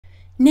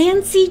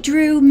Nancy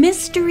Drew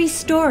Mystery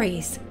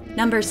Stories,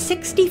 number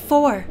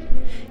 64,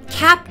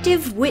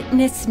 Captive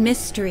Witness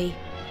Mystery,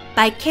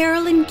 by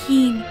Carolyn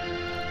Keene.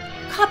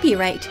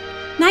 Copyright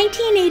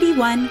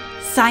 1981,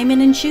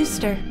 Simon &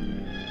 Schuster.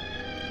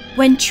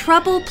 When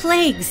trouble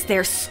plagues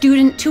their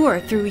student tour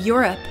through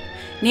Europe,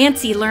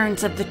 Nancy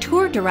learns of the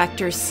tour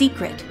director's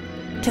secret: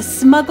 to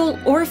smuggle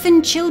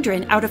orphan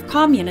children out of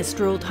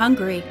communist-ruled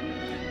Hungary.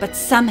 But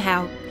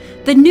somehow,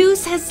 the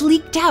news has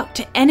leaked out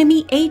to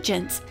enemy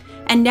agents,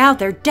 and now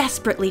they're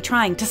desperately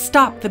trying to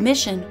stop the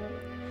mission.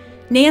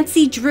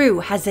 Nancy Drew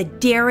has a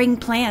daring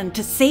plan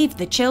to save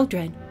the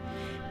children.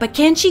 But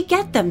can she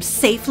get them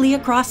safely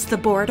across the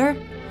border,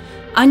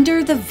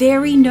 under the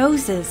very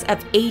noses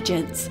of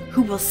agents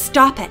who will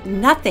stop at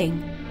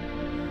nothing